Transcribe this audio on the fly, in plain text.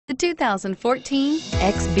The 2014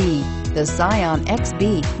 XB. The Scion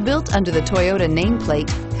XB, built under the Toyota nameplate,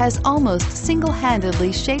 has almost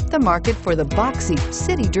single-handedly shaped the market for the boxy,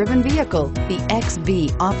 city-driven vehicle. The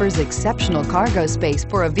XB offers exceptional cargo space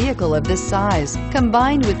for a vehicle of this size.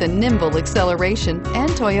 Combined with the nimble acceleration and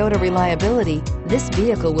Toyota reliability, this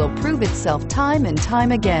vehicle will prove itself time and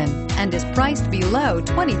time again and is priced below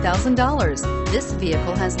 $20,000. This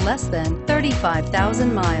vehicle has less than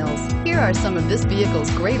 35,000 miles. Here are some of this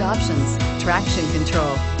vehicle's great options: traction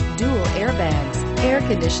control, dual airbags, air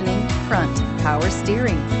conditioning, front, power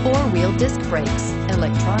steering, four-wheel disc brakes,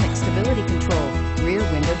 electronic stability control, rear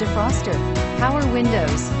window defroster, power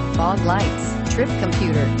windows, fog lights, trip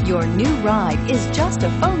computer. Your new ride is just a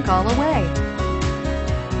phone call away.